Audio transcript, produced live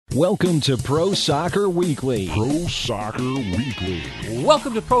Welcome to Pro Soccer Weekly. Pro Soccer Weekly.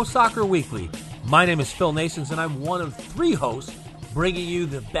 Welcome to Pro Soccer Weekly. My name is Phil Naessens, and I'm one of three hosts bringing you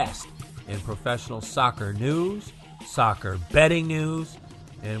the best in professional soccer news, soccer betting news,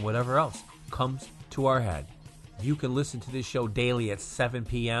 and whatever else comes to our head. You can listen to this show daily at 7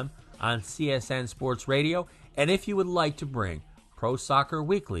 p.m. on CSN Sports Radio, and if you would like to bring Pro Soccer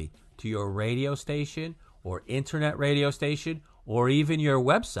Weekly to your radio station or internet radio station or even your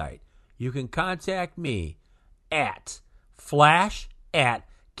website, you can contact me at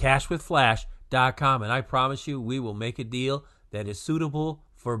flash@cashwithflash.com, and I promise you we will make a deal that is suitable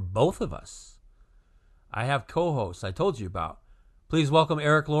for both of us. I have co-hosts I told you about. Please welcome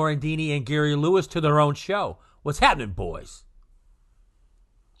Eric Lorandini and Gary Lewis to their own show. What's happening, boys?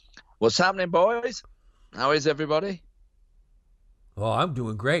 What's happening, boys? How is everybody? Oh, I'm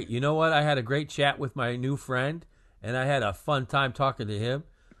doing great. You know what? I had a great chat with my new friend, and I had a fun time talking to him.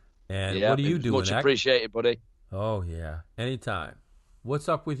 And yeah, what are you doing, much appreciated, buddy. Oh, yeah. Anytime. What's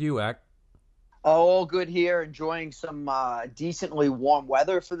up with you, Ek? All good here. Enjoying some decently warm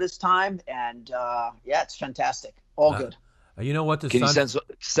weather for this time. And, yeah, it's fantastic. All good. You know what? Can you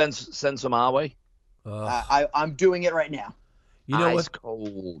send some our way? I'm doing it right now. You know Ice what?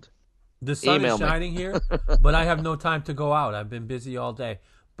 Cold. The sun Email is me. shining here, but I have no time to go out. I've been busy all day.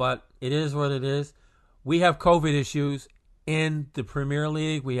 But it is what it is. We have COVID issues in the Premier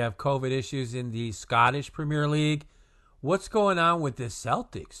League. We have COVID issues in the Scottish Premier League. What's going on with the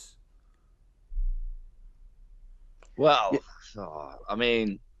Celtics? Well, I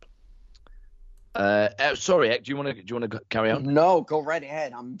mean, sorry, Ek, do you want to carry on? No, go right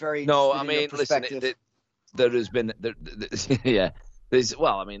ahead. I'm very No, interested I in your mean, listen, perspective. there has been, yeah.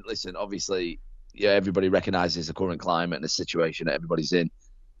 Well, I mean, listen, obviously, yeah, everybody recognises the current climate and the situation that everybody's in.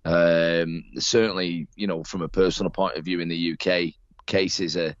 Certainly, you know, from a personal point of view in the UK,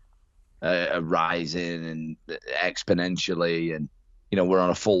 cases are rising and exponentially, and you know, we're on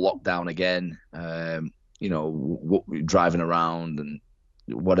a full lockdown again. You know, driving around and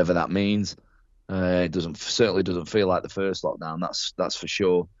whatever that means. It certainly doesn't feel like the first lockdown. That's for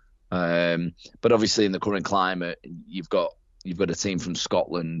sure. But obviously, in the current climate, you've got a team from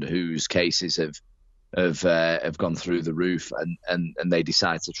Scotland whose cases have gone through the roof, and they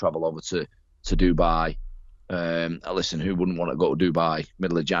decide to travel over to Dubai. Listen, who wouldn't want to go to Dubai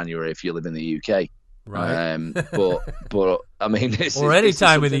middle of January if you live in the UK? Right. But I mean, or any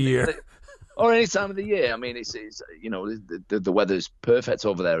time of the year. Or any time of the year. I mean, it's you know, the weather's perfect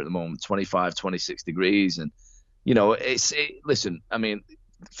over there at the moment, 25, 26 degrees. And, you know, listen, I mean,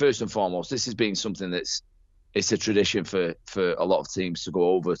 first and foremost, this has been something it's a tradition for a lot of teams to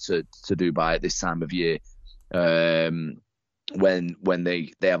go over to Dubai at this time of year when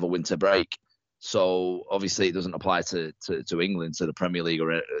they have a winter break. So obviously it doesn't apply to England, to the Premier League,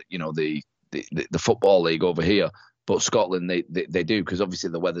 or you know, the football league over here. But Scotland, they do, because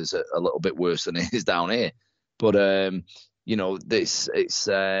obviously the weather's a little bit worse than it is down here. But you know, it's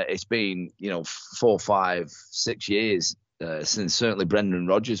been, you know, 4, 5, 6 years since certainly Brendan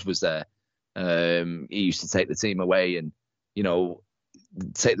Rodgers was there. He used to take the team away and, you know,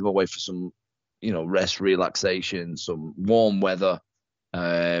 take them away for some, you know, rest, relaxation, some warm weather.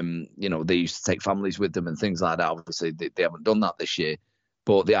 You know, they used to take families with them and things like that. Obviously, they haven't done that this year.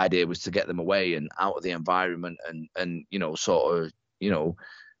 But the idea was to get them away and out of the environment and you know, sort of, you know,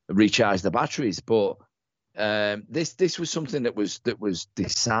 recharge the batteries. But this was something that was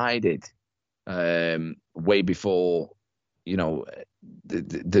decided way before, you know,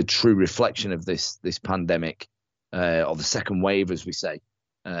 the true reflection of this pandemic or the second wave, as we say,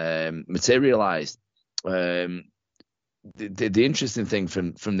 materialized. The interesting thing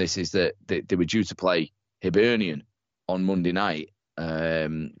from this is that they were due to play Hibernian on Monday night. Or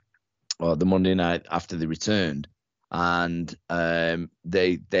the Monday night after they returned, and they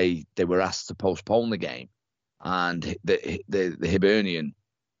were asked to postpone the game, and the Hibernian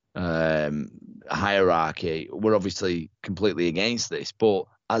hierarchy were obviously completely against this. But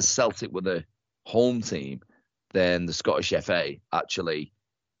as Celtic were the home team, then the Scottish FA actually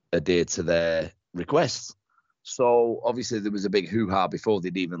adhered to their requests. So obviously there was a big hoo-ha before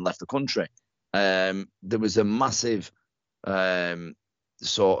they'd even left the country. There was a massive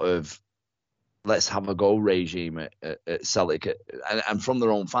sort of let's have a go regime at Celtic, and from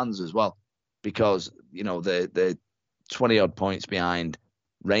their own fans as well, because, you know, they're 20 odd points behind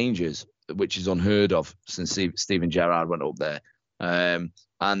Rangers, which is unheard of since Steven Gerrard went up there, and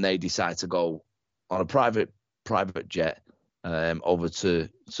they decide to go on a private jet over to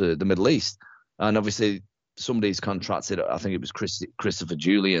the Middle East, and obviously somebody's contracted, I think it was Christopher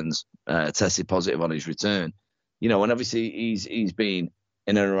Julian's, tested positive on his return. You know, and obviously he's been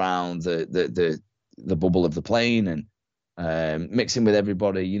in and around the bubble of the plane and mixing with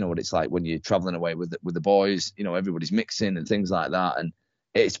everybody. You know what it's like when you're traveling away with the boys. You know, everybody's mixing and things like that, and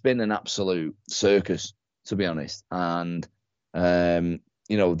it's been an absolute circus, to be honest. And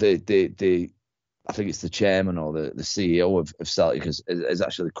you know, I think it's the chairman or the CEO of Celtic has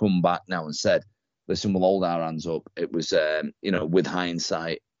actually come back now and said, listen, we'll hold our hands up. It was, you know, with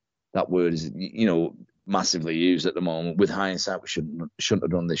hindsight, that word is, you know, massively used at the moment. With hindsight, we shouldn't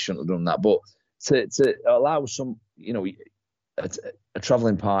have done this, shouldn't have done that. But to allow some, you know, a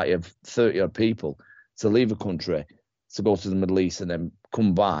travelling party of 30 odd people to leave a country to go to the Middle East and then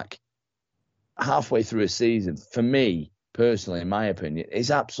come back halfway through a season, for me personally, in my opinion,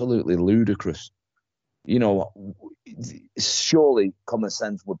 is absolutely ludicrous. You know, surely common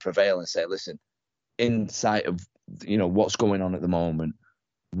sense would prevail and say, listen, in sight of, you know, what's going on at the moment,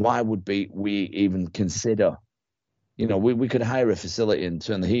 why would we even consider, you know, we could hire a facility and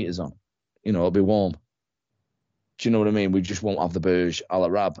turn the heaters on, you know, it'll be warm. Do you know what I mean? We just won't have the Burj Al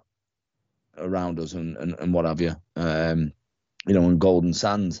Arab around us and what have you, you know, and Golden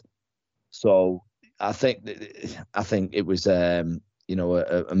Sands. So I think it was, you know,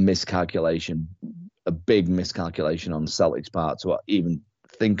 a miscalculation, a big miscalculation on Celtic's part to even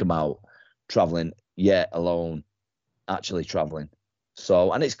think about travelling, yet alone actually travelling.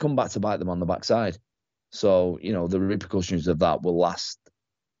 So, and it's come back to bite them on the backside. So, you know, the repercussions of that will last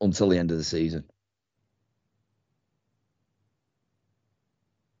until the end of the season.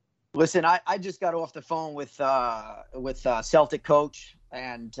 Listen, I just got off the phone with Celtic coach,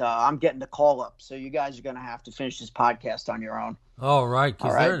 and I'm getting the call up. So you guys are going to have to finish this podcast on your own. All right,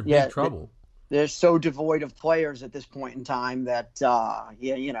 because they're in big trouble. They're so devoid of players at this point in time that,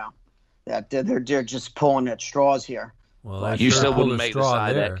 you know, that they're just pulling at straws here. Well, you still wouldn't make the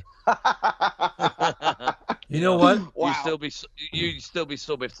side deck. You know what? Wow. You'd still be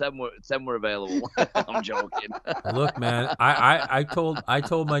sub if 10 were available. I'm joking. Look, man, I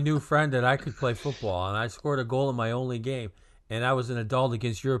told my new friend that I could play football, and I scored a goal in my only game, and I was an adult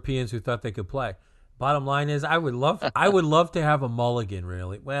against Europeans who thought they could play. Bottom line is, I would love to have a mulligan,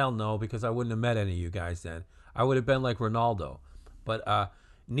 really. Well, no, because I wouldn't have met any of you guys then. I would have been like Ronaldo. But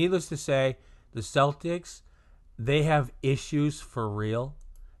needless to say, the Celtics, they have issues for real,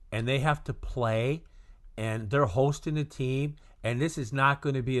 and they have to play, and they're hosting a team, and this is not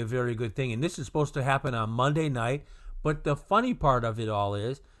going to be a very good thing. And this is supposed to happen on Monday night. But the funny part of it all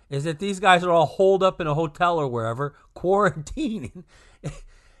is that these guys are all holed up in a hotel or wherever, quarantining.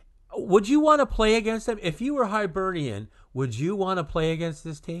 Would you want to play against them? If you were Hibernian, would you want to play against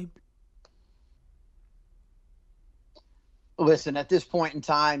this team? Listen, at this point in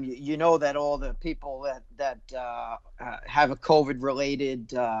time, you know that all the people that have a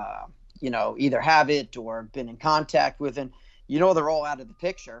COVID-related, you know, either have it or been in contact with it, you know they're all out of the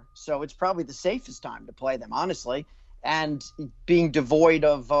picture. So it's probably the safest time to play them, honestly. And being devoid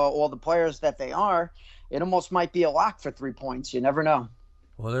of all the players that they are, it almost might be a lock for 3 points. You never know.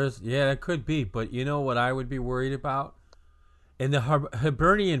 Well, it could be, but you know what I would be worried about, and the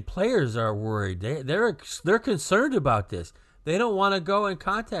Hibernian players are worried. They're concerned about this. They don't want to go in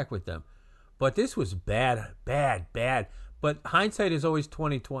contact with them. But this was bad. But hindsight is always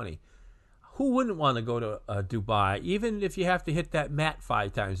 20/20. Who wouldn't want to go to Dubai, even if you have to hit that mat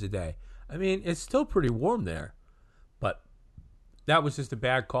 5 times a day? I mean, it's still pretty warm there. But that was just a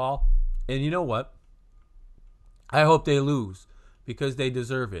bad call. And you know what? I hope they lose, because they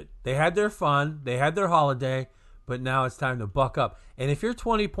deserve it. They had their fun, they had their holiday, but now it's time to buck up. And if you're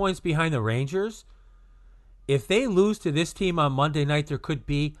 20 points behind the Rangers, if they lose to this team on Monday night, there could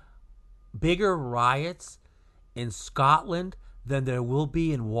be bigger riots in Scotland than there will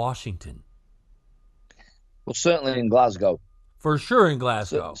be in Washington. Well, certainly in Glasgow. For sure in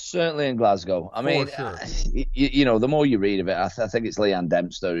Glasgow. Certainly in Glasgow. I mean, sure. You know, the more you read of it, I think it's Leanne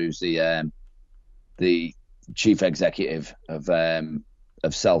Dempster who's the chief executive of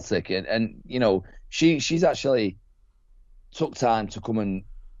Celtic, and you know, she's actually took time to come and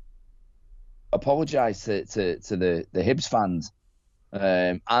apologise to the Hibs fans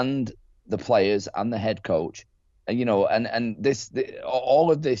and the players and the head coach, and you know, and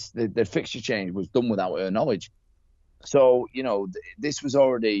all of this, the fixture change was done without her knowledge. So, you know, this was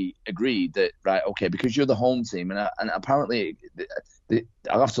already agreed that, right, okay, because you're the home team, and apparently,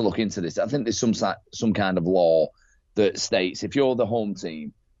 I'll have to look into this. I think there's some kind of law that states if you're the home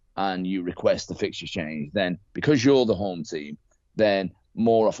team and you request a fixture change, then because you're the home team, then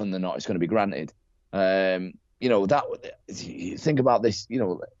more often than not, it's going to be granted. You know, that think about this. You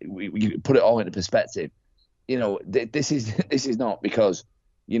know, we put it all into perspective. You know, this is not because,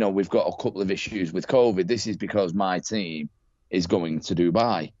 you know, we've got a couple of issues with COVID. This is because my team is going to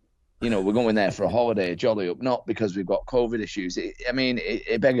Dubai. We're going there for a holiday, a jolly up, not because we've got COVID issues.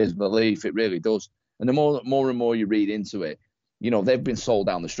 It beggars belief. It really does. And the more and more you read into it, they've been sold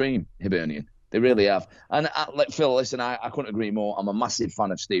down the stream, Hibernian. They really have. And Phil, listen, I couldn't agree more. I'm a massive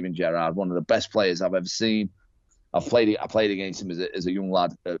fan of Steven Gerrard, one of the best players I've ever seen. I played against him as a young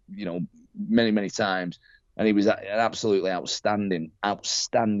lad, many, many times. And he was an absolutely outstanding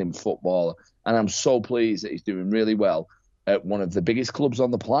footballer. And I'm so pleased that he's doing really well at one of the biggest clubs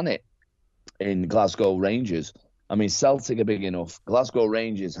on the planet in Glasgow Rangers. I mean, Celtic are big enough. Glasgow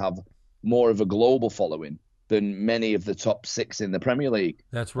Rangers have more of a global following than many of the top 6 in the Premier League.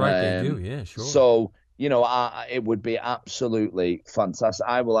 That's right, they do. Yeah, sure. So, it would be absolutely fantastic.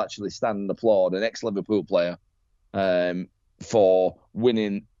 I will actually stand and applaud an ex-Liverpool player for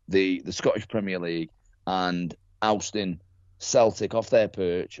winning the Scottish Premier League and ousting Celtic off their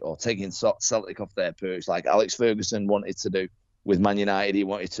perch, or taking Celtic off their perch like Alex Ferguson wanted to do with Man United. He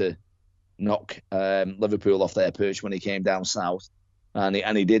wanted to knock Liverpool off their perch when he came down south,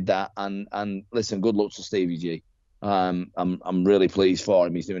 and he did that. And listen, good luck to Stevie G. I'm really pleased for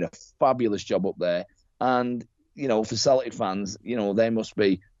him. He's doing a fabulous job up there. And for Celtic fans, they must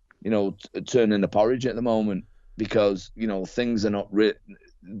be turning the porridge at the moment, because things are not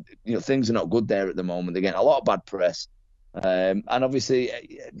things are not good there at the moment. They're getting a lot of bad press. And obviously,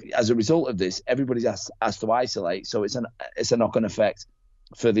 as a result of this, everybody's asked to isolate. So it's a knock-on effect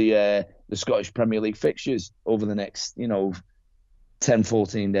for the Scottish Premier League fixtures over the next 10,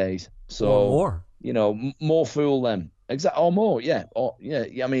 14 days. So or more, more fool them. Exactly, or more, yeah.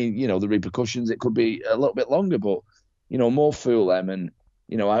 I mean, the repercussions, it could be a little bit longer, but more fool them. And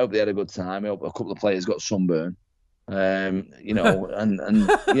I hope they had a good time. I hope a couple of players got sunburn. And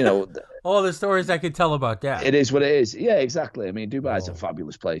all the stories I could tell about that. It is what it is. Yeah, exactly. I mean, Dubai is a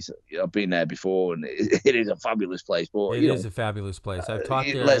fabulous place. I've been there before, and it is a fabulous place. But it is a fabulous place. I've taught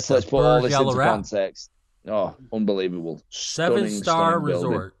there. Let's put all this into context. Oh, unbelievable! 7-star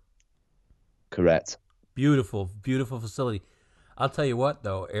resort. Correct. Beautiful, beautiful facility. I'll tell you what,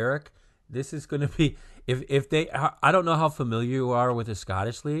 though, Eric, this is going to be if they. I don't know how familiar you are with the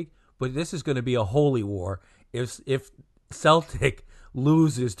Scottish League, but this is going to be a holy war if Celtic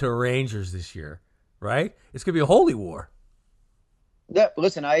loses to Rangers this year, right? It's going to be a holy war. Yeah,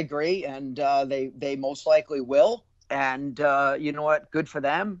 listen, I agree, and they most likely will. And you know what? Good for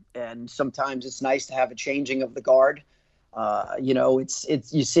them. And sometimes it's nice to have a changing of the guard.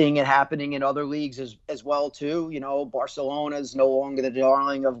 It's you're seeing it happening in other leagues as well too. Barcelona is no longer the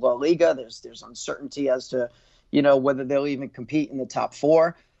darling of La Liga. There's uncertainty as to whether they'll even compete in the top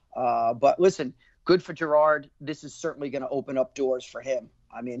 4. But listen, good for Gerrard. This is certainly going to open up doors for him.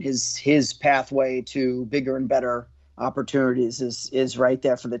 I mean, his pathway to bigger and better opportunities is right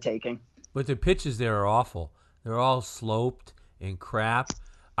there for the taking. But the pitches there are awful. They're all sloped and crap.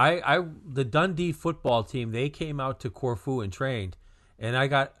 The Dundee football team, they came out to Corfu and trained, and I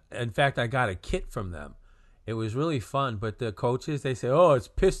got a kit from them. It was really fun. But the coaches, they say, "Oh, it's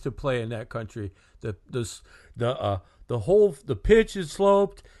piss to play in that country. The pitch is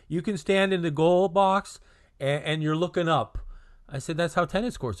sloped. You can stand in the goal box and you're looking up." I said, "That's how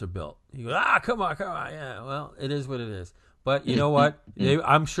tennis courts are built." He goes, come on. Yeah, well, it is what it is. But you know what?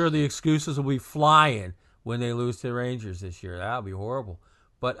 I'm sure the excuses will be flying when they lose to the Rangers this year. That'll be horrible.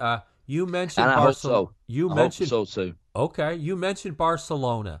 But you mentioned Barcelona. I hope so too. Okay, you mentioned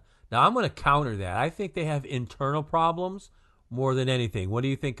Barcelona. Now I'm going to counter that. I think they have internal problems more than anything. What do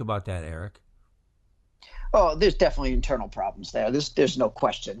you think about that, Eric? Oh, there's definitely internal problems there. There's no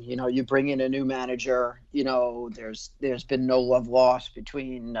question. You bring in a new manager. There's been no love lost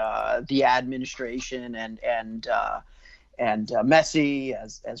between the administration and Messi,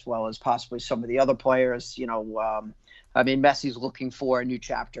 as well as possibly some of the other players. Messi's looking for a new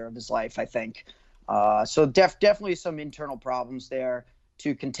chapter of his life, I think. So definitely some internal problems there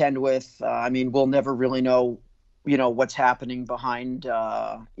to contend with. We'll never really know, what's happening behind,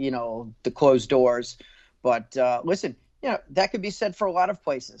 the closed doors. But listen, that could be said for a lot of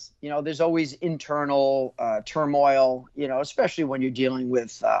places. There's always internal turmoil, especially when you're dealing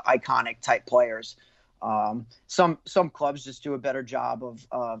with iconic type players. Some clubs just do a better job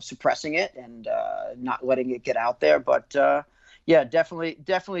of suppressing it and not letting it get out there. But yeah,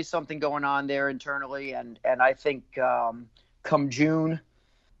 definitely something going on there internally. And I think come June,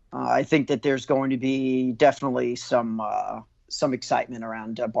 I think that there's going to be definitely some excitement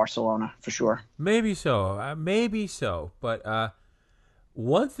around Barcelona for sure. Maybe so. But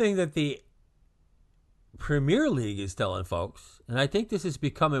one thing that the Premier League is telling folks, and I think this is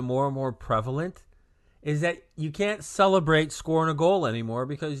becoming more and more prevalent, is that you can't celebrate scoring a goal anymore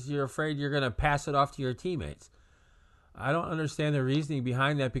because you're afraid you're going to pass it off to your teammates. I don't understand the reasoning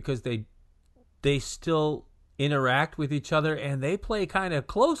behind that, because they still interact with each other and they play kind of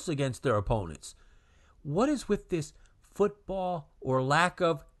close against their opponents. What is with this football or lack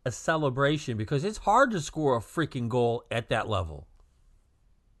of a celebration? Because it's hard to score a freaking goal at that level.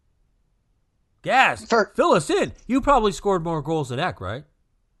 Gas, fill us in. You probably scored more goals than Eck, right?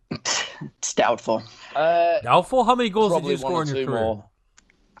 It's doubtful. Doubtful? How many goals did you score in your career? More.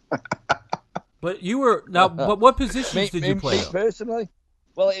 But you were now. But what positions did you play? Me personally,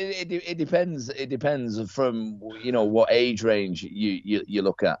 well, it depends. It depends from what age range you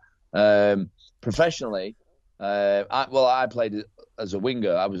look at. Professionally, I played as a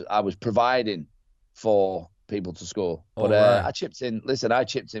winger. I was providing for people to score, but right. I chipped in. Listen, I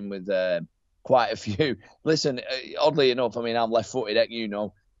chipped in with quite a few. Listen, oddly enough, I mean, I'm left-footed.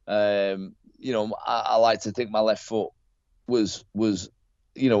 I like to think my left foot was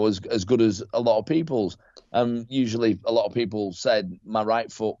as good as a lot of people's. Usually a lot of people said my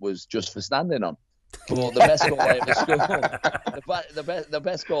right foot was just for standing on. But the best goal I ever scored, the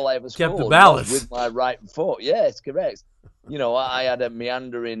best goal I ever scored was with my right foot. Yes, correct. I had a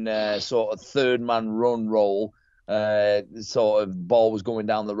meandering sort of third man run roll. Sort of ball was going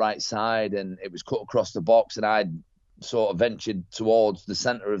down the right side and it was cut across the box, and I sort of ventured towards the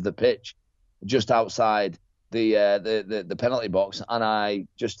centre of the pitch, just outside the penalty box, and I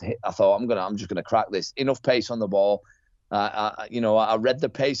just hit. I thought I'm just gonna crack this. Enough pace on the ball. I read the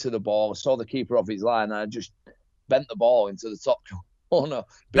pace of the ball, saw the keeper off his line, and I just bent the ball into the top corner.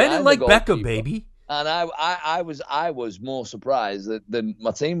 Bend it like Beckham, baby. And I was more surprised than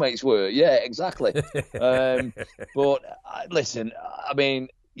my teammates were. Yeah, exactly. But listen, I mean,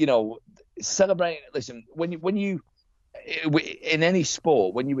 celebrating. Listen, when you in any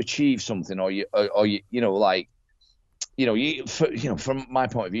sport, when you achieve something, or from my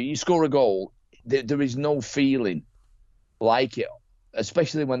point of view, you score a goal, there is no feeling like it,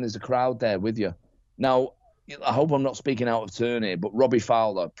 especially when there's a crowd there with you. Now, I hope I'm not speaking out of turn here, but Robbie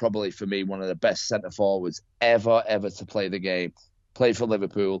Fowler, probably for me, one of the best centre forwards ever to play the game. Played for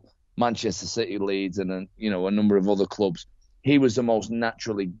Liverpool, Manchester City, Leeds, and a number of other clubs. He was the most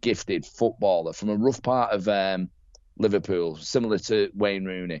naturally gifted footballer from a rough part of Liverpool, similar to Wayne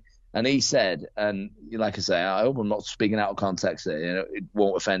Rooney. And he said, and like I say, I hope I'm not speaking out of context here, it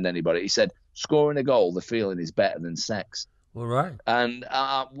won't offend anybody. He said, scoring a goal, the feeling is better than sex. All right. And,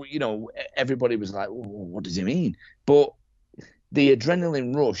 everybody was like, what does he mean? But the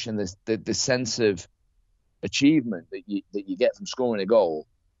adrenaline rush and the sense of achievement that you get from scoring a goal,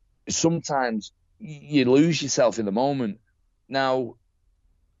 sometimes you lose yourself in the moment. Now,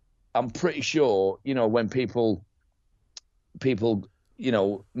 I'm pretty sure, when people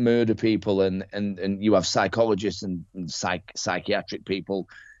murder people and you have psychologists and psychiatric people,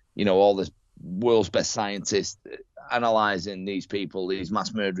 all the world's best scientists analysing these people, these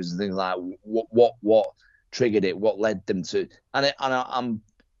mass murderers and things like that, what triggered it, what led them to, I'm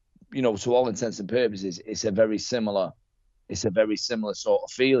to all intents and purposes, it's a very similar sort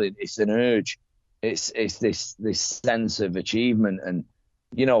of feeling. It's an urge. It's this sense of achievement, and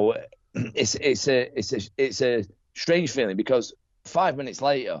it's a strange feeling, because 5 minutes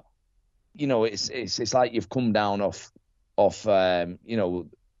later, it's like you've come down off a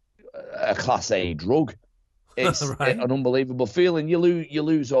Class A drug. It's right. An unbelievable feeling. You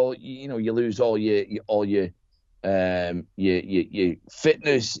lose all your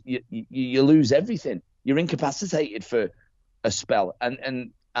fitness. You lose everything. You're incapacitated for a spell.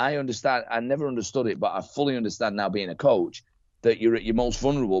 And I understand. I never understood it, but I fully understand now, being a coach, that you're at your most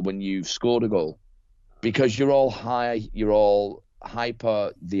vulnerable when you've scored a goal, because you're all high, you're all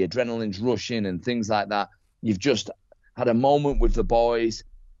hyper, the adrenaline's rushing and things like that. You've just had a moment with the boys,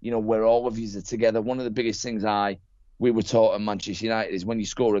 where all of you are together. One of the biggest things we were taught at Manchester United is, when you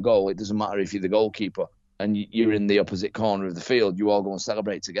score a goal, it doesn't matter if you're the goalkeeper and you're in the opposite corner of the field, you all go and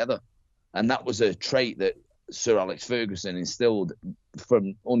celebrate together. And that was a trait that Sir Alex Ferguson instilled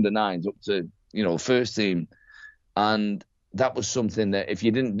from under nines up to, first team. And that was something that if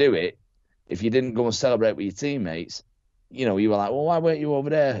you didn't do it, if you didn't go and celebrate with your teammates, you were like, well, why weren't you over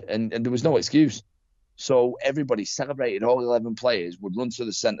there? And there was no excuse. So everybody celebrated. All 11 players would run to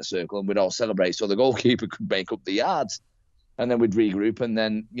the centre circle and we'd all celebrate, so the goalkeeper could make up the yards. And then we'd regroup, and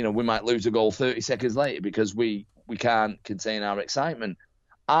then, we might lose a goal 30 seconds later because we can't contain our excitement.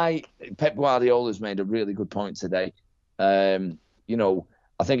 Pep Guardiola's made a really good point today. I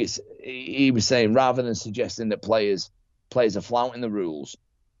think he was saying, rather than suggesting that players are flouting the rules,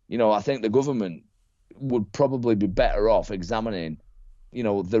 I think the government would probably be better off examining,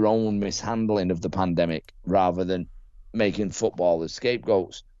 their own mishandling of the pandemic, rather than making footballers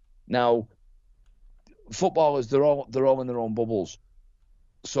scapegoats. Now, footballers, they're all in their own bubbles,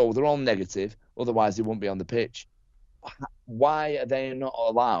 so they're all negative. Otherwise, they wouldn't be on the pitch. Why are they not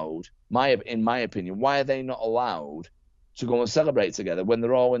allowed? In my opinion, why are they not allowed to go and celebrate together when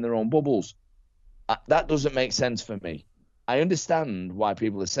they're all in their own bubbles? That doesn't make sense for me. I understand why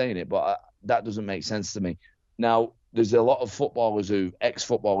people are saying it, but that doesn't make sense to me. Now, there's a lot of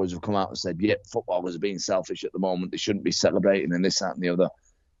ex-footballers who've come out and said, footballers are being selfish at the moment. They shouldn't be celebrating and this, that, and the other.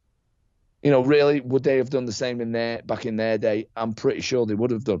 Really, would they have done the same back in their day? I'm pretty sure they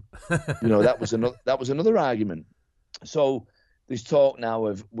would have done. That was another argument. So there's talk now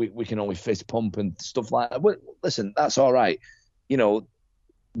of we can only fist pump and stuff like that. Listen, that's all right.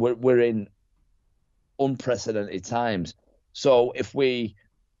 We're in unprecedented times. So if we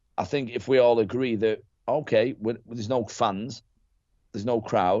all agree that, okay, there's no fans, there's no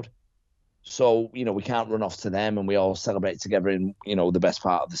crowd, so, we can't run off to them and we all celebrate together in, the best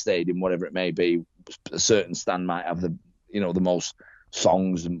part of the stadium, whatever it may be. A certain stand might have the most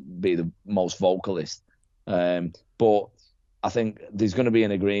songs and be the most vocalist. But I think there's going to be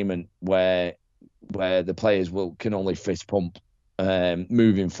an agreement where the players can only fist pump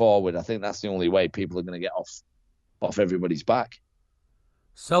moving forward. I think that's the only way people are going to get off everybody's back.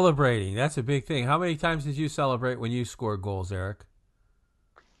 Celebrating, that's a big thing. How many times did you celebrate when you scored goals, Eric?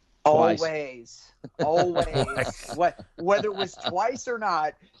 Twice. Always. Whether it was twice or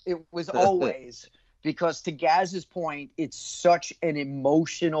not, it was always. Because to Gaz's point, it's such an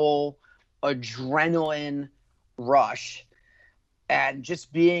emotional adrenaline rush. And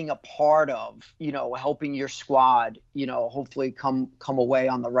just being a part of, helping your squad, hopefully come away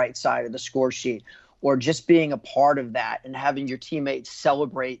on the right side of the score sheet, or just being a part of that and having your teammates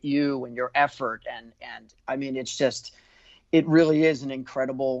celebrate you and your effort. And I mean, it really is an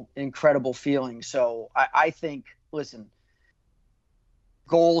incredible, incredible feeling. So I think, listen,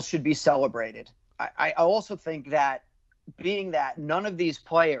 goals should be celebrated. I also think that being that none of these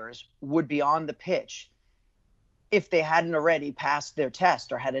players would be on the pitch if they hadn't already passed their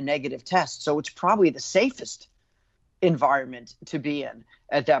test or had a negative test. So it's probably the safest environment to be in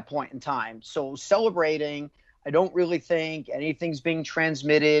at that point in time. So celebrating, I don't really think anything's being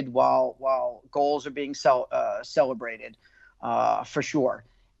transmitted while goals are being celebrated, for sure.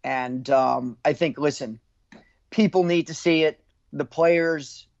 And I think, listen, people need to see it. The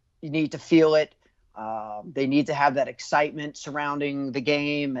players need to feel it. They need to have that excitement surrounding the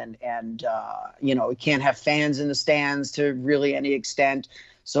game, and we can't have fans in the stands to really any extent.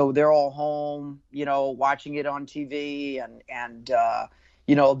 So they're all home, watching it on TV, and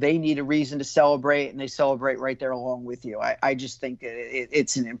they need a reason to celebrate, and they celebrate right there along with you. I just think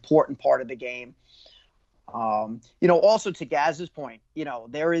it's an important part of the game. Also to Gaz's point,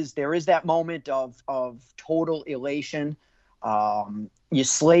 there is that moment of total elation. You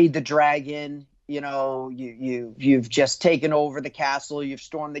slayed the dragon. You've just taken over the castle, you've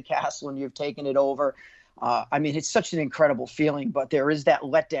stormed the castle, and you've taken it over. I mean, it's such an incredible feeling, but there is that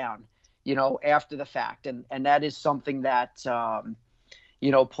letdown, after the fact. And that is something that,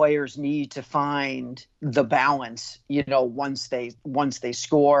 players need to find the balance, once they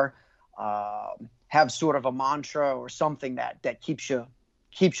score, have sort of a mantra or something that keeps you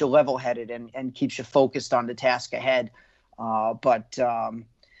level headed and keeps you focused on the task ahead.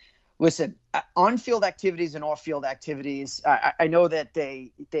 Listen, on-field activities and off-field activities, I know that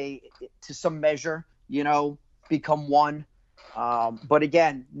they to some measure, become one. But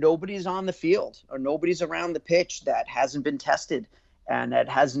again, nobody's on the field or nobody's around the pitch that hasn't been tested and that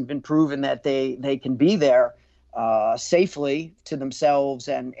hasn't been proven that they can be there safely to themselves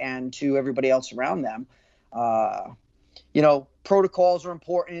and to everybody else around them. Protocols are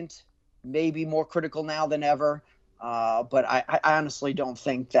important, maybe more critical now than ever. But I honestly don't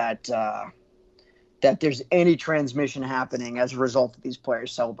think that there's any transmission happening as a result of these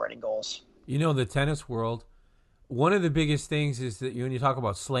players celebrating goals. The tennis world, one of the biggest things is that when you talk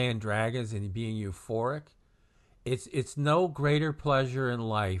about slaying dragons and being euphoric, it's no greater pleasure in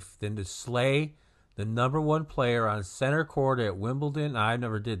life than to slay the number one player on center court at Wimbledon. I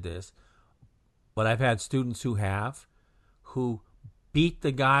never did this, but I've had students who beat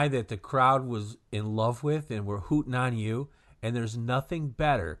the guy that the crowd was in love with and were hooting on you. And there's nothing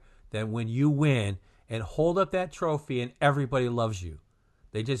better than when you win and hold up that trophy and everybody loves you.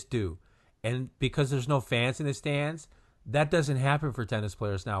 They just do. And because there's no fans in the stands, that doesn't happen for tennis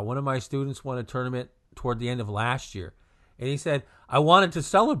players now. One of my students won a tournament toward the end of last year. And he said, I wanted to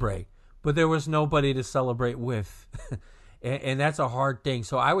celebrate, but there was nobody to celebrate with. and that's a hard thing.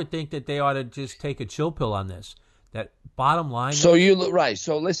 So I would think that they ought to just take a chill pill on this. That bottom line. So you look right.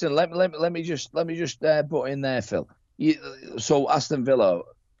 So listen, let me just put in there, Phil. So Aston Villa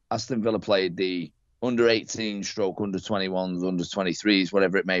played the under 18 stroke, under 21s, under 23s,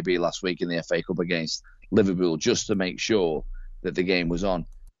 whatever it may be, last week in the FA Cup against Liverpool, just to make sure that the game was on.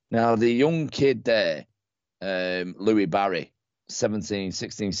 Now, the young kid there, Louis Barry,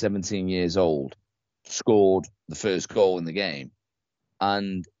 16, 17 years old, scored the first goal in the game.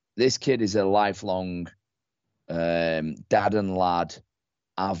 And this kid is a lifelong dad and lad,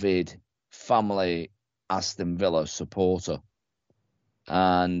 avid family Aston Villa supporter.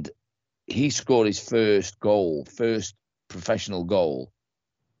 And he scored his first professional goal,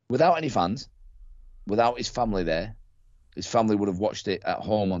 without any fans, without his family there. His family would have watched it at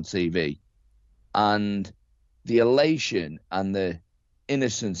home on TV. And the elation and the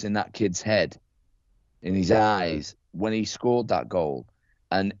innocence in that kid's head, in his eyes, when he scored that goal,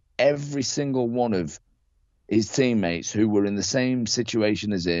 and every single one of his teammates who were in the same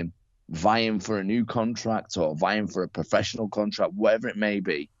situation as him, vying for a new contract or vying for a professional contract, whatever it may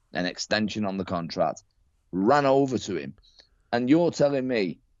be, an extension on the contract, ran over to him. And you're telling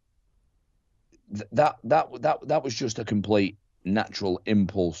me that was just a complete natural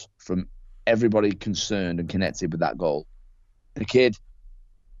impulse from everybody concerned and connected with that goal. The kid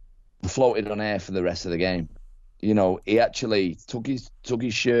floated on air for the rest of the game. You know, he actually took his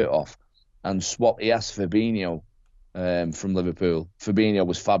shirt off and swapped. He asked Fabinho from Liverpool. Fabinho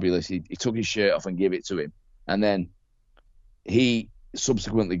was fabulous. He took his shirt off and gave it to him. And then he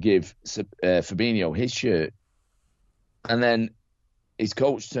subsequently gave Fabinho his shirt. And then his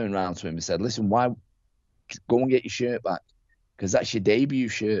coach turned around to him and said, listen, why go and get your shirt back? Because that's your debut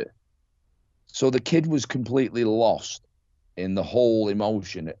shirt. So the kid was completely lost in the whole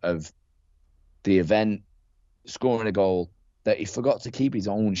emotion of the event, scoring a goal, that he forgot to keep his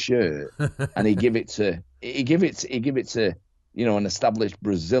own shirt and he give it to an established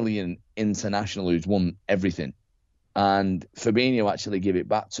Brazilian international who's won everything. And Fabinho actually gave it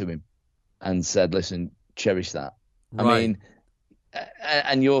back to him and said, listen, cherish that. Right. I mean,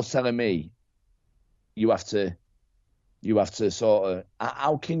 and you're telling me you have to sort of,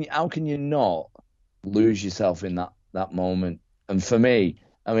 how can you not lose yourself in that moment? And for me,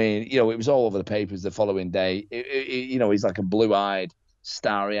 I mean, it was all over the papers the following day. He's like a blue-eyed,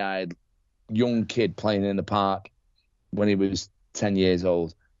 starry-eyed young kid playing in the park when he was 10 years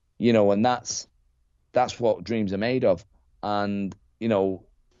old. And that's what dreams are made of. And,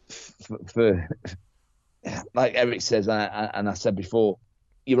 for like Eric says, and I said before,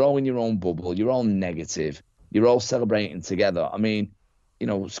 you're all in your own bubble. You're all negative. You're all celebrating together. I mean,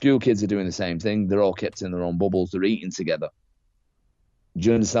 school kids are doing the same thing. They're all kept in their own bubbles. They're eating together. Do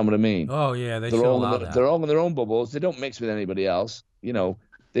you understand what I mean? Oh yeah, they're all in their own bubbles. They don't mix with anybody else. The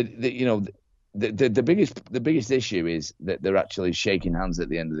biggest issue is that they're actually shaking hands at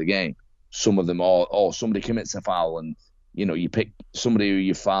the end of the game. Some of them, or somebody commits a foul, and you pick somebody who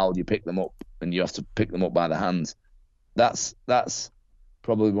you fouled, you pick them up, and you have to pick them up by the hands. That's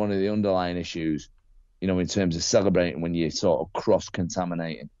probably one of the underlying issues, in terms of celebrating when you're sort of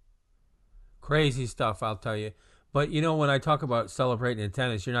cross-contaminating. Crazy stuff, I'll tell you. But, when I talk about celebrating in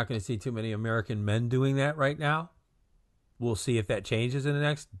tennis, you're not going to see too many American men doing that right now. We'll see if that changes in the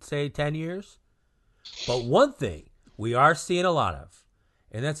next, say, 10 years. But one thing we are seeing a lot of,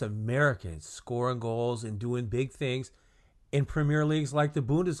 and that's Americans scoring goals and doing big things in Premier Leagues like the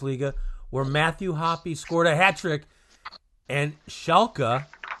Bundesliga, where Matthew Hoppe scored a hat trick and Schalke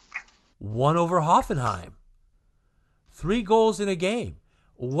won over Hoffenheim. 3 goals in a game.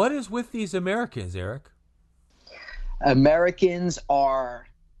 What is with these Americans, Eric? Americans are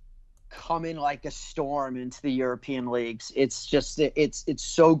coming like a storm into the European leagues. It's just, it's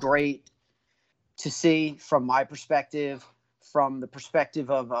so great to see from my perspective, from the perspective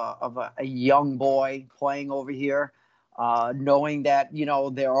of a young boy playing over here, knowing that,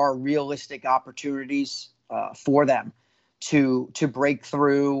 there are realistic opportunities for them to break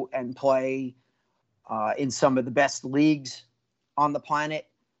through and play in some of the best leagues on the planet,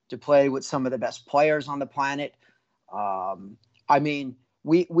 to play with some of the best players on the planet. I mean,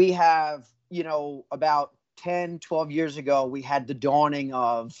 we have, about 10, 12 years ago, we had the dawning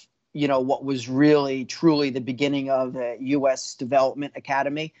of, what was really, truly the beginning of the U.S. Development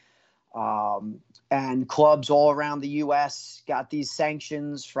Academy. And clubs all around the U.S. got these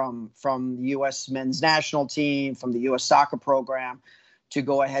sanctions from the U.S. men's national team, from the U.S. soccer program, to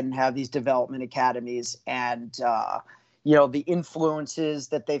go ahead and have these development academies. And, the influences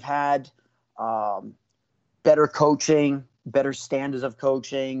that they've had, better coaching, better standards of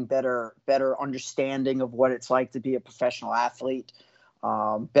coaching, better understanding of what it's like to be a professional athlete,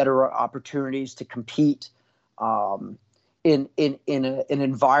 better opportunities to compete in an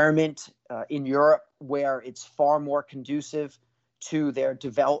environment in Europe where it's far more conducive to their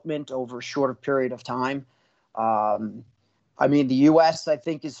development over a shorter period of time. I mean, the U.S., I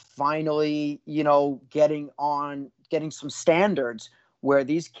think, is finally, getting some standards where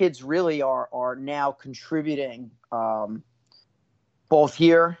these kids really are now contributing, both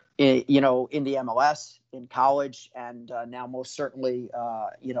here, in the MLS, in college, and now most certainly,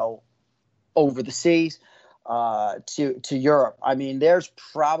 over the seas to Europe. I mean, there's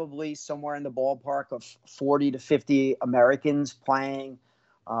probably somewhere in the ballpark of 40 to 50 Americans playing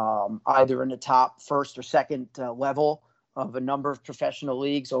either in the top first or second level of a number of professional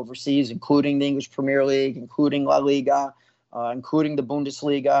leagues overseas, including the English Premier League, including La Liga, including the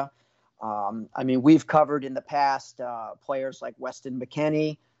Bundesliga. I mean, we've covered in the past players like Weston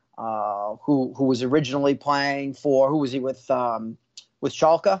McKennie, who was originally playing who was he with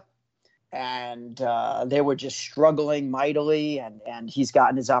Schalke? And they were just struggling mightily, and he's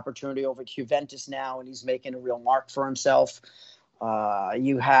gotten his opportunity over at Juventus now, and he's making a real mark for himself.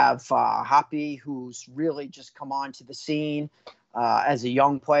 You have Hoppy, who's really just come onto the scene as a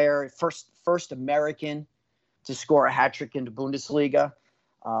young player, first American to score a hat trick in the Bundesliga.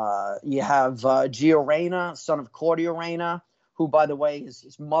 You have Gio Reyna, son of Claudio Reyna, who, by the way,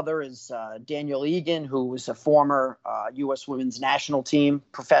 his mother is Danielle Egan, who was a former U.S. women's national team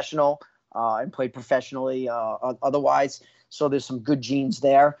professional and played professionally otherwise. So there's some good genes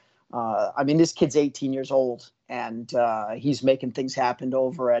there. I mean, this kid's 18 years old, and he's making things happen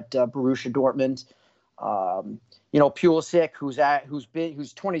over at Borussia Dortmund. Pulisic,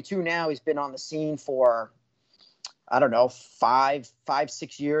 who's 22 now, he's been on the scene for, I don't know,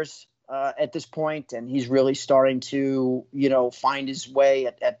 5-6 years at this point, and he's really starting to, find his way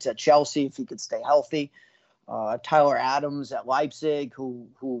at Chelsea if he could stay healthy. Tyler Adams at Leipzig, who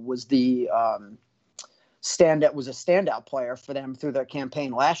was the standout player for them through their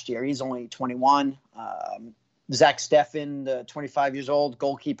campaign last year. He's only 21. Zach Steffen, the 25 years old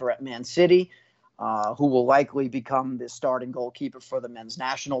goalkeeper at Man City, who will likely become the starting goalkeeper for the men's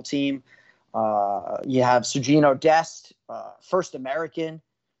national team. You have Sergino Dest, first American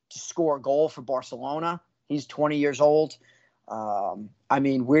to score a goal for Barcelona. He's 20 years old. I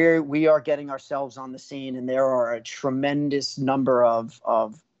mean, we are getting ourselves on the scene, and there are a tremendous number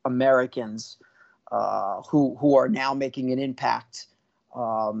of Americans who are now making an impact,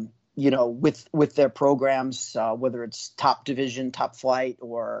 with their programs, whether it's top division, top flight,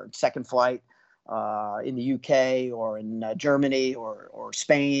 or second flight in the UK or in Germany or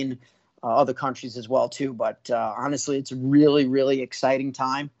Spain, other countries as well too. But honestly, it's a really, really exciting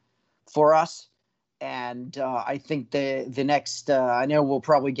time for us. And I think the next, I know we'll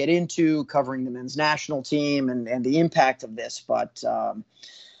probably get into covering the men's national team and the impact of this, but,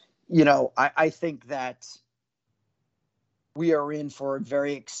 I think that we are in for a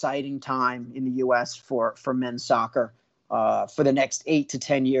very exciting time in the U.S. for men's soccer for the next 8 to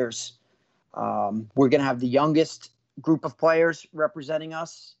 10 years. We're going to have the youngest group of players representing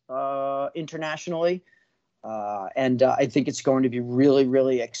us internationally. And I think it's going to be really,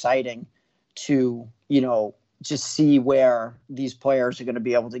 really exciting to, just see where these players are going to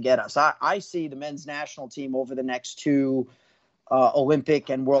be able to get us. I see the men's national team over the next two Olympic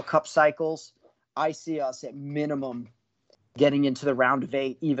and World Cup cycles. I see us at minimum getting into the round of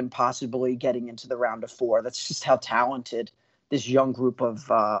 8, even possibly getting into the round of 4. That's just how talented this young group of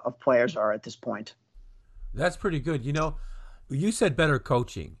players are at this point. That's pretty good. You said better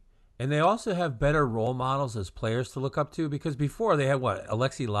coaching, and they also have better role models as players to look up to, because before they had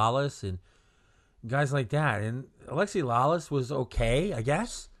Alexi Lalas and guys like that. And Alexi Lalas was okay, I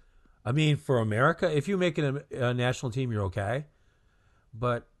guess. I mean, for America, if you make it a national team, you're okay.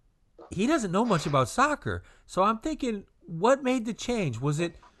 But he doesn't know much about soccer. So I'm thinking, what made the change? Was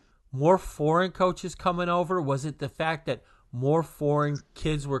it more foreign coaches coming over? Was it the fact that more foreign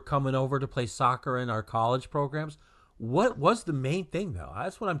kids were coming over to play soccer in our college programs? What was the main thing, though?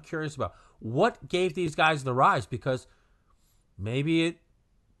 That's what I'm curious about. What gave these guys the rise? Because maybe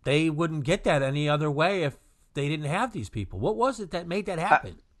they wouldn't get that any other way if they didn't have these people. What was it that made that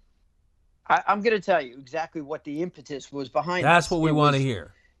happen? I'm going to tell you exactly what the impetus was behind That's this. what we want to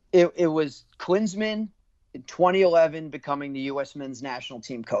hear. It was Klinsmann in 2011 becoming the U.S. men's national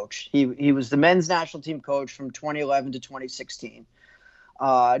team coach. He was the men's national team coach from 2011 to 2016.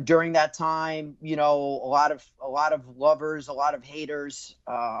 During that time, a lot of lovers, a lot of haters.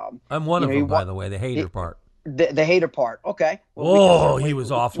 I'm one of them, by the way, the hater part. The hater part. Okay. Well, he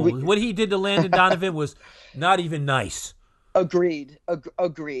was awful. What he did to Landon Donovan was not even nice. Agreed.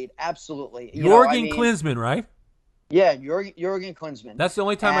 Absolutely. Jürgen Klinsmann, right? Yeah, Jürgen Klinsmann. That's the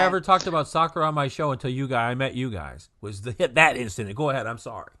only time I ever talked about soccer on my show until I met you guys. Was that incident? Go ahead. I'm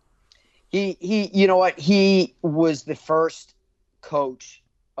sorry. He, you know what? He was the first coach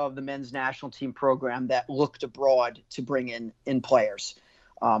of the men's national team program that looked abroad to bring in players.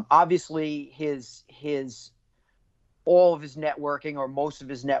 Obviously, all of his networking, or most of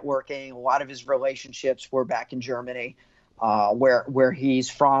his networking, a lot of his relationships were back in Germany, where he's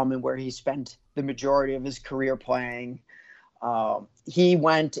from and where he spent the majority of his career playing. He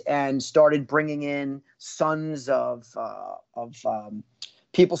went and started bringing in sons of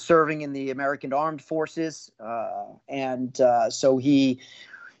people serving in the American Armed Forces, and so he,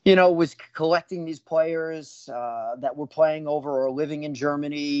 was collecting these players that were playing over or living in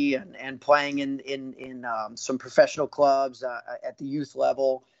Germany and playing in some professional clubs at the youth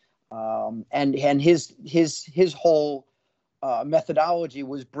level, and his whole methodology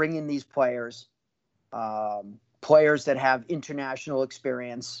was bringing these players that have international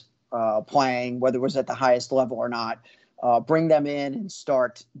experience playing, whether it was at the highest level or not, bring them in and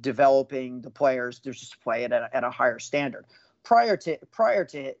start developing the players to just play it at a higher standard. Prior to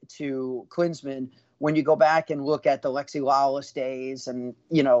Klinsmann, when you go back and look at the Lexi Lawless days and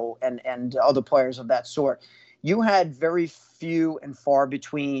other players of that sort, you had very few and far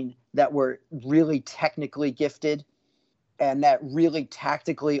between that were really technically gifted and that really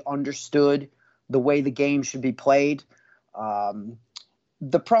tactically understood the way the game should be played.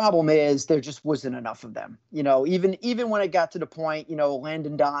 The problem is there just wasn't enough of them. Even when it got to the point,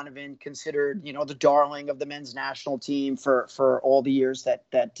 Landon Donovan, considered, the darling of the men's national team for all the years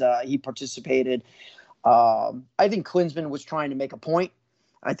that he participated. I think Klinsmann was trying to make a point.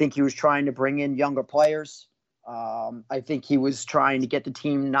 I think he was trying to bring in younger players. I think he was trying to get the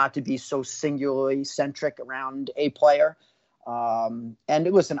team not to be so singularly centric around a player. And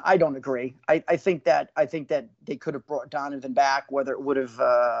listen, I don't agree. I think that they could have brought Donovan back, whether it would have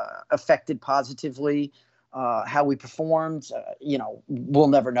affected positively how we performed. We'll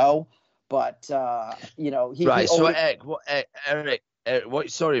never know. But he right. So Eric, what?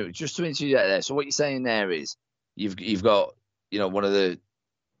 Sorry, just to interject there. So what you're saying there is you've got one of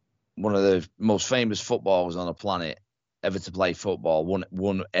the most famous footballers on the planet ever to play football,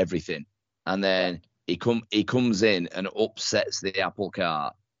 won everything, and then he comes in and upsets the apple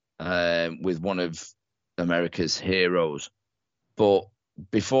cart with one of America's heroes. But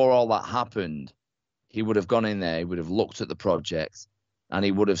before all that happened, he would have gone in there, he would have looked at the project, and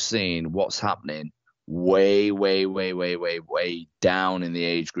he would have seen what's happening way, way, way, way, way, way down in the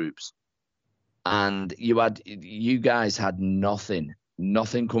age groups. And you guys had nothing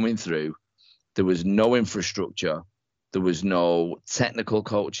coming through. There was no infrastructure. There was no technical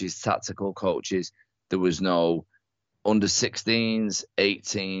coaches, tactical coaches. There was no under 16s,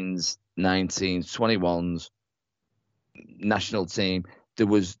 18s, 19s, 21s, national team. There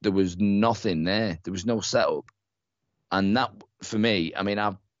was nothing there. There was no setup. And that, for me, I mean,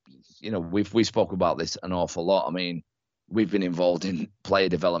 we spoke about this an awful lot. I mean, we've been involved in player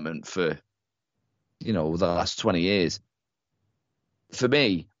development for, the last 20 years. For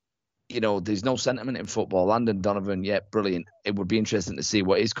me, there's no sentiment in football. Landon Donovan, yeah, brilliant. It would be interesting to see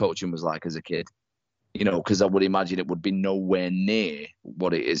what his coaching was like as a kid. Because I would imagine it would be nowhere near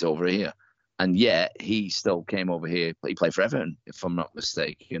what it is over here. And yet he still came over here. He played for Everton, if I'm not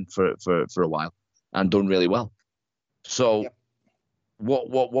mistaken, for a while, and done really well. So yep.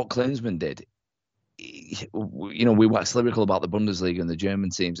 What Klinsmann did, we wax lyrical about the Bundesliga and the German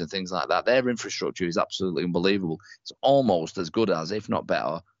teams and things like that. Their infrastructure is absolutely unbelievable. It's almost as good as, if not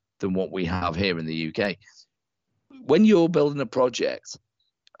better, than what we have here in the UK. When you're building a project,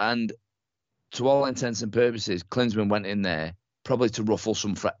 and to all intents and purposes, Klinsmann went in there probably to ruffle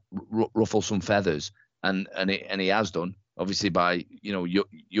some feathers, and he has done, obviously, by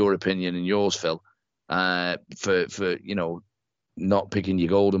your opinion and yours, Phil, for not picking your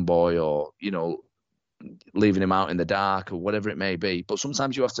golden boy, or leaving him out in the dark, or whatever it may be. But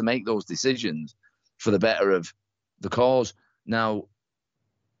sometimes you have to make those decisions for the better of the cause. Now,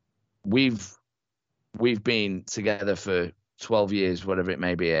 we've been together for 12 years, whatever it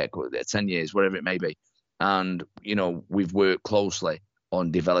may be, 10 years, whatever it may be. And, we've worked closely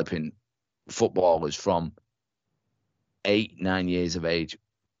on developing footballers from 8, 9 years of age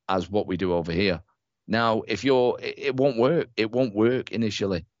as what we do over here. Now, it won't work. It won't work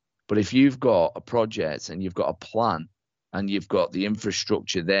initially. But if you've got a project and you've got a plan and you've got the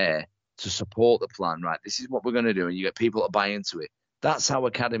infrastructure there to support the plan, right, this is what we're going to do, and you get people to buy into it. That's how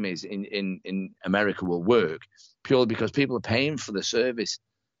academies in America will work, purely because people are paying for the service.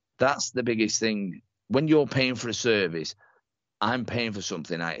 That's the biggest thing. When you're paying for a service, I'm paying for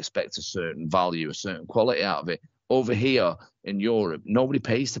something. I expect a certain value, a certain quality out of it. Over here in Europe, nobody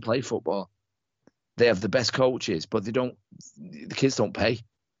pays to play football. They have the best coaches, but the kids don't pay.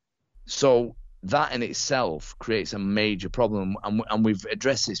 So that in itself creates a major problem, and we've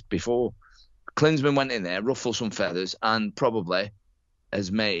addressed this before. Klinsmann went in there, ruffled some feathers, and probably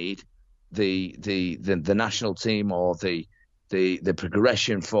has made the national team or the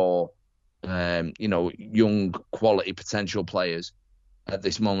progression for young quality potential players at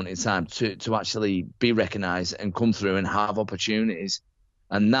this moment in time to actually be recognised and come through and have opportunities.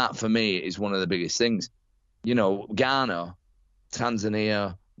 And that for me is one of the biggest things. Ghana,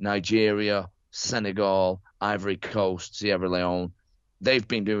 Tanzania, Nigeria, Senegal, Ivory Coast, Sierra Leone, they've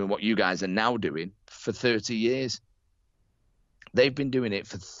been doing what you guys are now doing for 30 years. They've been doing it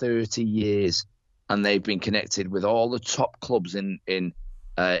for 30 years, and they've been connected with all the top clubs in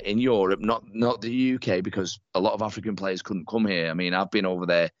Europe, not the UK, because a lot of African players couldn't come here. I mean, I've been over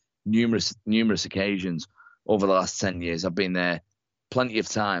there numerous occasions over the last 10 years. I've been there plenty of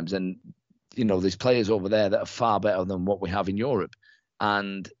times, and there's players over there that are far better than what we have in Europe,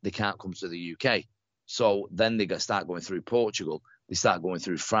 and they can't come to the UK. So then they start going through Portugal. They start going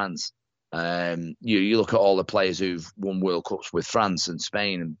through France. You look at all the players who've won World Cups with France and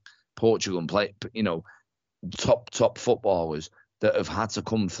Spain and Portugal and play, top footballers that have had to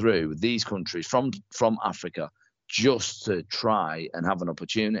come through these countries from Africa just to try and have an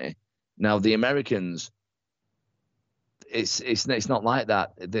opportunity. Now the Americans, it's not like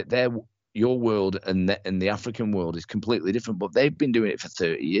that. Your world and the African world is completely different, but they've been doing it for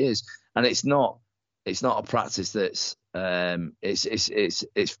 30 years, and it's not a practice that's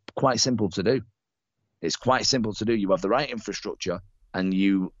it's quite simple to do. It's quite simple to do. You have the right infrastructure, and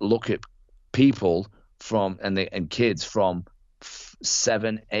you look at people and kids from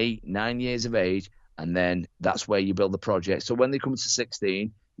 7, 8, 9 years of age, and then that's where you build the project. So when they come to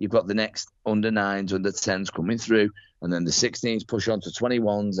 16, you've got the next under 9s, under 10s coming through, and then the 16s push on to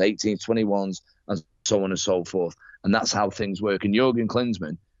 21s, 18s, 21s, and so on and so forth. And that's how things work. And Jurgen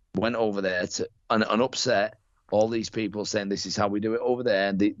Klinsmann went over there and upset all these people, saying this is how we do it over there,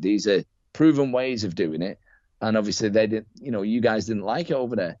 and these are proven ways of doing it. And obviously they didn't. You guys didn't like it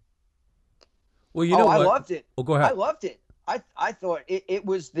over there. Well, you know what? I loved it. Oh, go ahead. I loved it. I thought it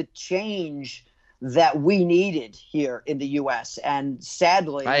was the change that we needed here in the U.S. And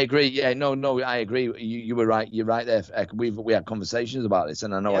sadly, I agree. Yeah, no, I agree. You were right. You're right there. We had conversations about this,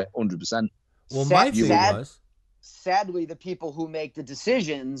 and I know it 100%. Well, my view was, sadly, the people who make the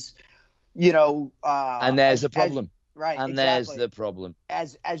decisions, and there's the problem. Right. And exactly. there's the problem.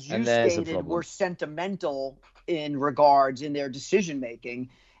 As you stated, were sentimental in regards in their decision making,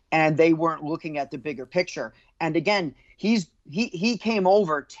 and they weren't looking at the bigger picture. And again, he came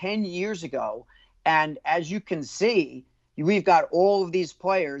over 10 years ago, and as you can see, we've got all of these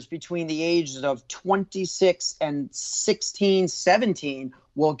players between the ages of 26 and 16, 17.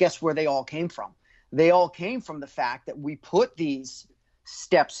 Well, guess where they all came from? They all came from the fact that we put these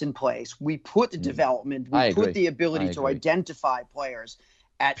steps in place. We put the development. We put the ability to identify players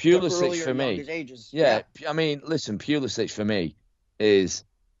at the earlier for me, ages. Yeah, I mean, listen, Pulisic for me is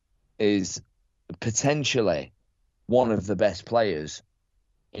potentially one of the best players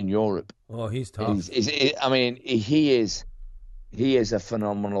in Europe. Oh, he's tough. He is a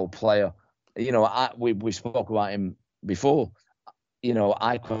phenomenal player. We spoke about him before.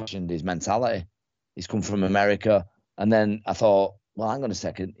 I questioned his mentality. He's come from America, and then I thought, well, hang on a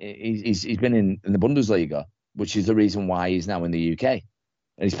second. He's been in the Bundesliga, which is the reason why he's now in the UK, and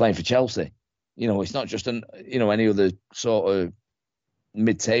he's playing for Chelsea. It's not just any other sort of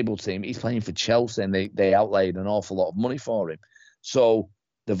mid-table team. He's playing for Chelsea, and they outlaid an awful lot of money for him. So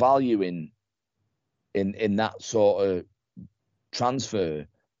the value in that sort of transfer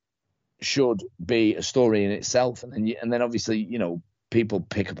should be a story in itself, and then obviously people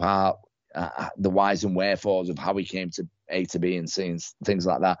pick apart the whys and wherefores of how he came to A to B and C and things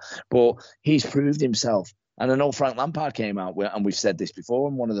like that. But he's proved himself. And I know Frank Lampard came out and we've said this before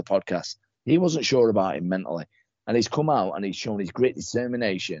on one of the podcasts. He wasn't sure about him mentally, and he's come out and he's shown his great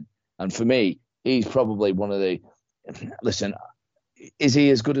determination. And for me, he's probably one of the. Listen, is he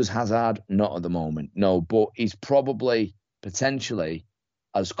as good as Hazard? Not at the moment, no. But he's probably potentially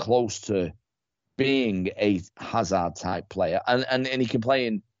as close to being a Hazard type player, and he can play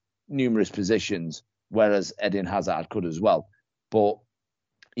in numerous positions, whereas Eden Hazard could as well. But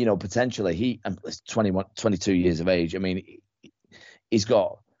potentially he's 21, 22 years of age. I mean, he's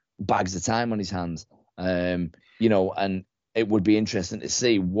got bags of time on his hands. And it would be interesting to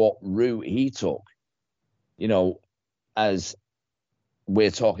see what route he took. As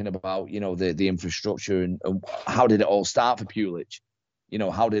we're talking about, the infrastructure and how did it all start for Pulic?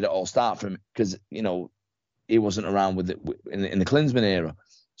 How did it all start from? Because he wasn't around with it in the Klinsmann era.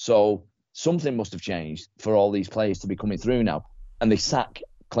 So something must have changed for all these players to be coming through now. And they sack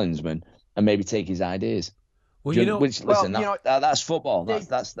Klinsmann and maybe take his ideas. Well, That's football.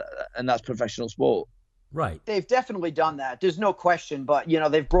 That's professional sport. Right. They've definitely done that. There's no question. But,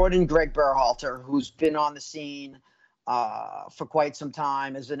 they've brought in Greg Berhalter, who's been on the scene for quite some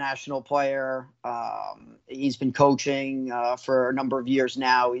time as a national player. He's been coaching for a number of years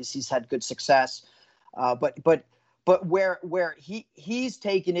now. He's had good success. But where he's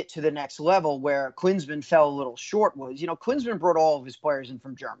taken it to the next level, where Klinsmann fell a little short was, Klinsmann brought all of his players in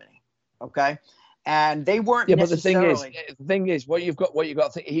from Germany. Okay. And they weren't necessarily. But the thing is, what you've got to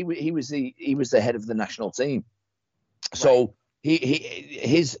think, he was the head of the national team, so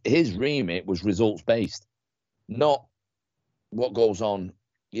his remit was results based, not what goes on,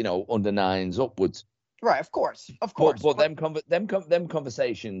 under nines upwards. Right, of course. But them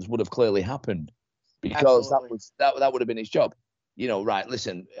conversations would have clearly happened because that would have been his job. Right?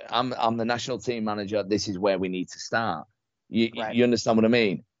 Listen, I'm the national team manager. This is where we need to start. You understand what I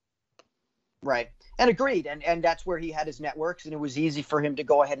mean? Right. And agreed. And that's where he had his networks, and it was easy for him to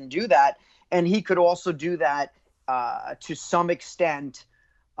go ahead and do that. And he could also do that to some extent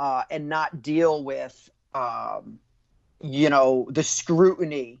and not deal with, the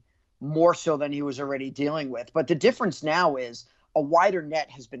scrutiny more so than he was already dealing with. But the difference now is a wider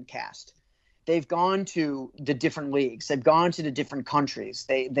net has been cast. They've gone to the different leagues. They've gone to the different countries.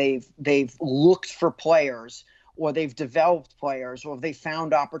 They've looked for players, or they've developed players, or they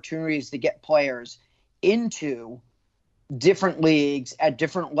found opportunities to get players into different leagues at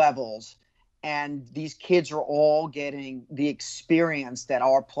different levels. And these kids are all getting the experience that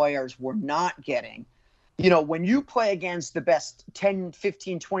our players were not getting. When you play against the best 10,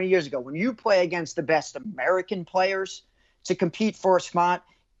 15, 20 years ago, when you play against the best American players to compete for a spot,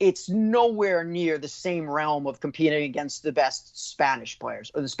 it's nowhere near the same realm of competing against the best Spanish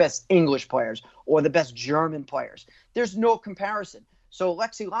players or the best English players or the best German players. There's no comparison. So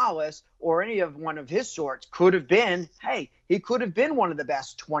Lexi Lawless or any of one of his sorts could have been, he could have been one of the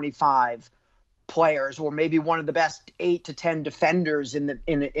best 25 players, or maybe one of the best 8 to 10 defenders in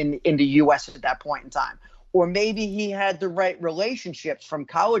the U.S. at that point in time. Or maybe he had the right relationships from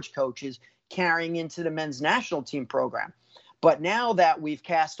college coaches carrying into the men's national team program. But now that we've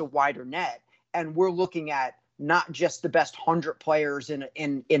cast a wider net and we're looking at not just the best 100 players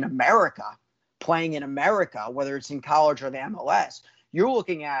in America, playing in America, whether it's in college or the MLS, you're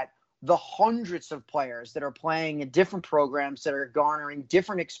looking at the hundreds of players that are playing in different programs that are garnering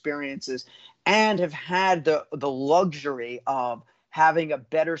different experiences and have had the luxury of having a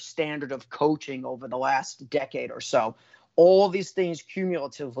better standard of coaching over the last decade or so. All these things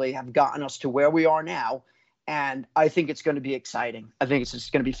cumulatively have gotten us to where we are now. And I think it's going to be exciting. I think it's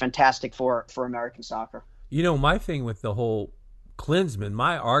just going to be fantastic for American soccer. My thing with the whole Klinsmann,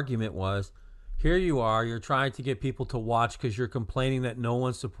 my argument was, here you are, you're trying to get people to watch because you're complaining that no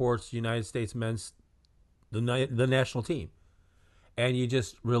one supports the United States men's, the national team. And you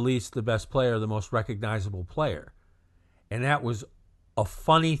just released the best player, the most recognizable player. And that was a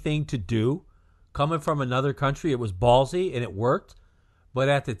funny thing to do. Coming from another country, it was ballsy and it worked. But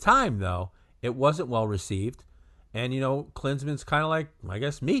at the time, though, it wasn't well received. And, Klinsmann's kind of like, I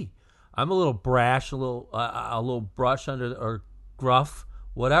guess, me. I'm a little brash, a little brush under, or gruff,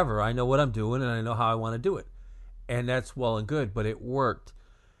 whatever. I know what I'm doing and I know how I want to do it. And that's well and good, but it worked.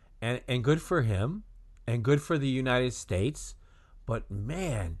 And good for him and good for the United States. But,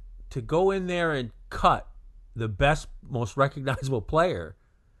 man, to go in there and cut the best, most recognizable player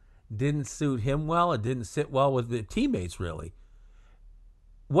didn't suit him well. It didn't sit well with the teammates, really.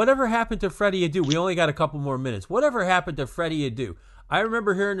 Whatever happened to Freddie Adu? We only got a couple more minutes. Whatever happened to Freddie Adu? I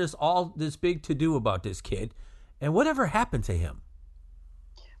remember hearing this big to-do about this kid. And whatever happened to him?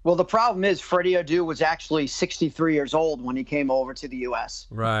 Well, the problem is Freddie Adu was actually 63 years old when he came over to the U.S.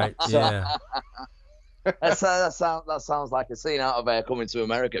 Right, yeah. That sounds like a scene out of Coming to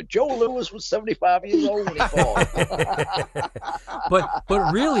America. Joe Louis was 75 years old when he fought.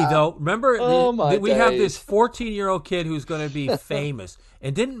 but really, though, remember, we have this 14-year-old kid who's going to be famous.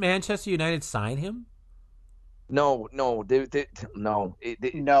 And didn't Manchester United sign him? No. No.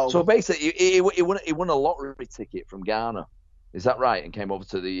 So basically, he won a lottery ticket from Ghana. Is that right? And came over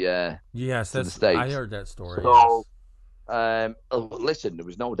to the the States. I heard that story. So, listen, there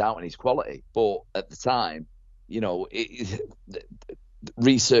was no doubt in his quality, but at the time,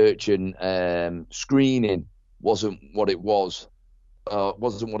 research and screening wasn't what it was.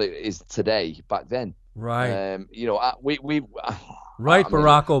 Wasn't what it is today. Back then, right? Right,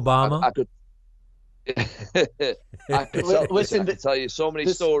 Barack Obama. I could tell you so many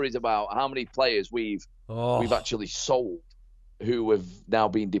stories about how many players we've actually sold who have now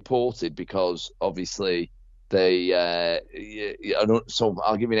been deported because obviously So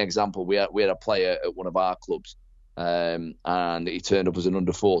I'll give you an example. We had a player at one of our clubs, and he turned up as an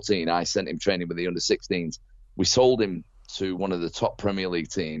under-14. I sent him training with the under-16s. We sold him to one of the top Premier League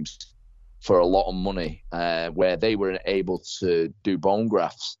teams for a lot of money, where they were able to do bone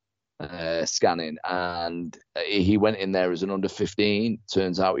grafts scanning, and he went in there as an under-15.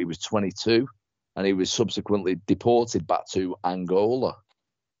 Turns out he was 22, and he was subsequently deported back to Angola.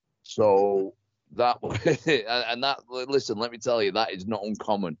 So that and that, listen, let me tell you, that is not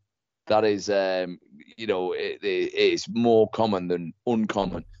uncommon. That is, it's more common than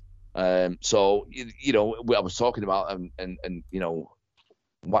uncommon. So I was talking about and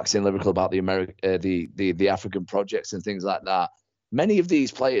waxing lyrical about the African projects and things like that. Many of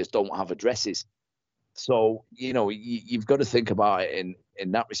these players don't have addresses, so you've got to think about it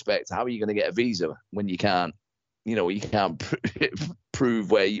in that respect. How are you going to get a visa when you can't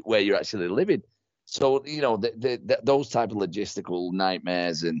prove where you're actually living? So those type of logistical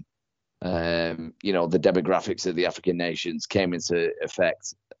nightmares and the demographics of the African nations came into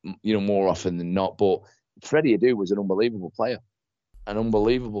effect more often than not. But Freddie Adu was an unbelievable player.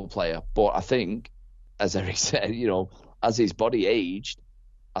 But I think, as Eric said, as his body aged,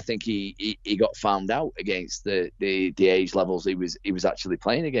 I think he got found out against the age levels he was actually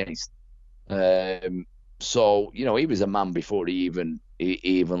playing against. So he was a man before he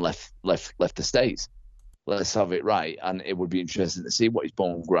even left the States. Let's have it right, and it would be interesting to see what his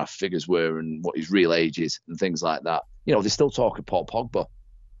bone graft figures were and what his real age is and things like that. They still talk of Paul Pogba,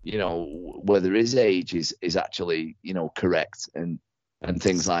 whether his age is actually correct and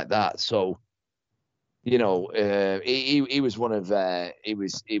things like that. So he was one of he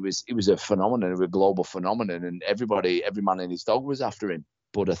was a phenomenon, a global phenomenon, and every man and his dog was after him.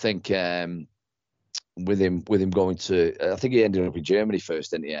 But I think with him going to, I think he ended up in Germany first,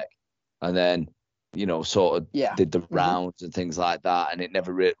 didn't he? And then sort of did the rounds and things like that, and it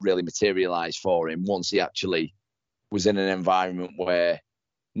never really materialized for him once he actually was in an environment where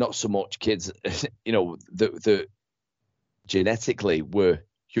not so much kids, that genetically were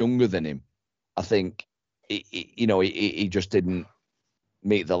younger than him. I think he just didn't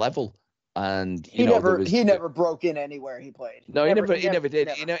meet the level, and he never broke in anywhere he played. No, he never did.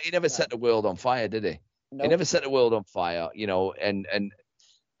 He never set the world on fire, did he? Nope. He never set the world on fire. And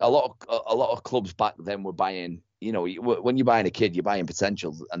a lot of clubs back then were buying. When you're buying a kid, you're buying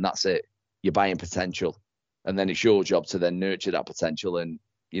potential, and that's it. You're buying potential, and then it's your job to then nurture that potential and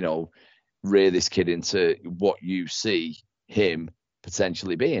rear this kid into what you see him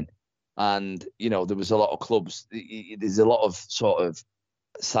potentially being. And there was a lot of clubs. There's a lot of sort of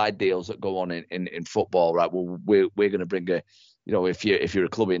side deals that go on in football, right? Well, we're going to bring if you're a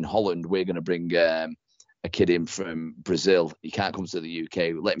club in Holland, we're going to bring a kid in from Brazil. He can't come to the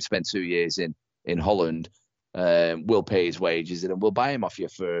UK. Let him spend 2 years in Holland. We'll pay his wages and we'll buy him off you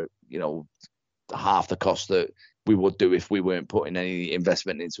for half the cost that we would do if we weren't putting any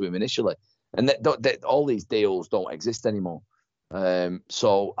investment into him initially. And that all these deals don't exist anymore.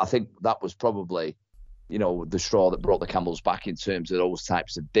 So I think that was probably the straw that brought the camel's back in terms of those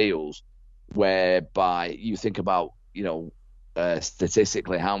types of deals, whereby you think about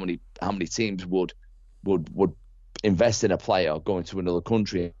statistically how many teams would invest in a player going to another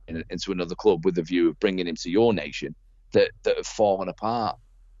country and into another club with the view of bringing him to your nation that have fallen apart.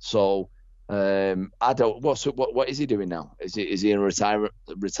 So I don't. What is he doing now? Is he in a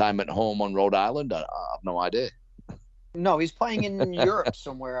retirement home on Rhode Island? I have no idea. No, he's playing in Europe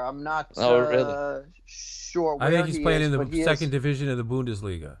somewhere. I'm not really? sure where I think he's playing in the second division of the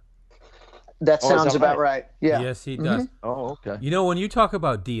Bundesliga. That sounds about right. Yeah. Yes, he does. Oh, okay. When you talk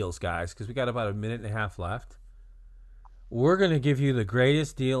about deals, guys, because we got about a minute and a half left, we're going to give you the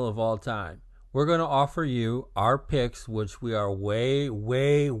greatest deal of all time. We're going to offer you our picks, which we are way,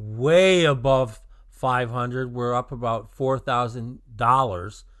 way, way above 500. We're up about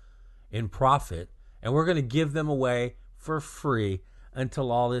 $4,000 in profit, and we're going to give them away for free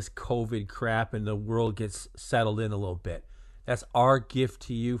until all this COVID crap and the world gets settled in a little bit. That's our gift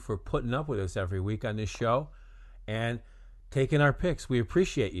to you for putting up with us every week on this show and taking our picks. We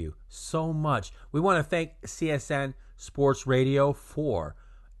appreciate you so much. We want to thank CSN Sports Radio for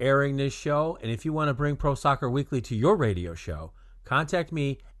airing this show. And if you want to bring Pro Soccer Weekly to your radio show, contact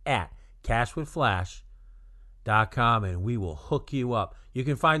me at cashwithflash.com and we will hook you up. You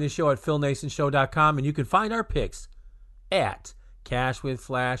can find the show at philnaessenshow.com and you can find our picks at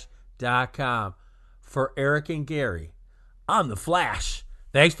cashwithflash.com. For Eric and Gary, I'm the Flash.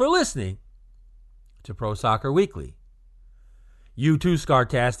 Thanks for listening to Pro Soccer Weekly. You too,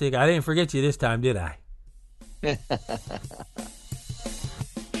 Scartastic. I didn't forget you this time, did I?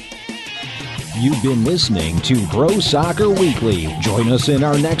 You've been listening to Pro Soccer Weekly. Join us in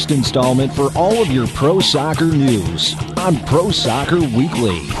our next installment for all of your pro soccer news on Pro Soccer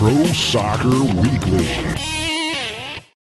Weekly. Pro Soccer Weekly.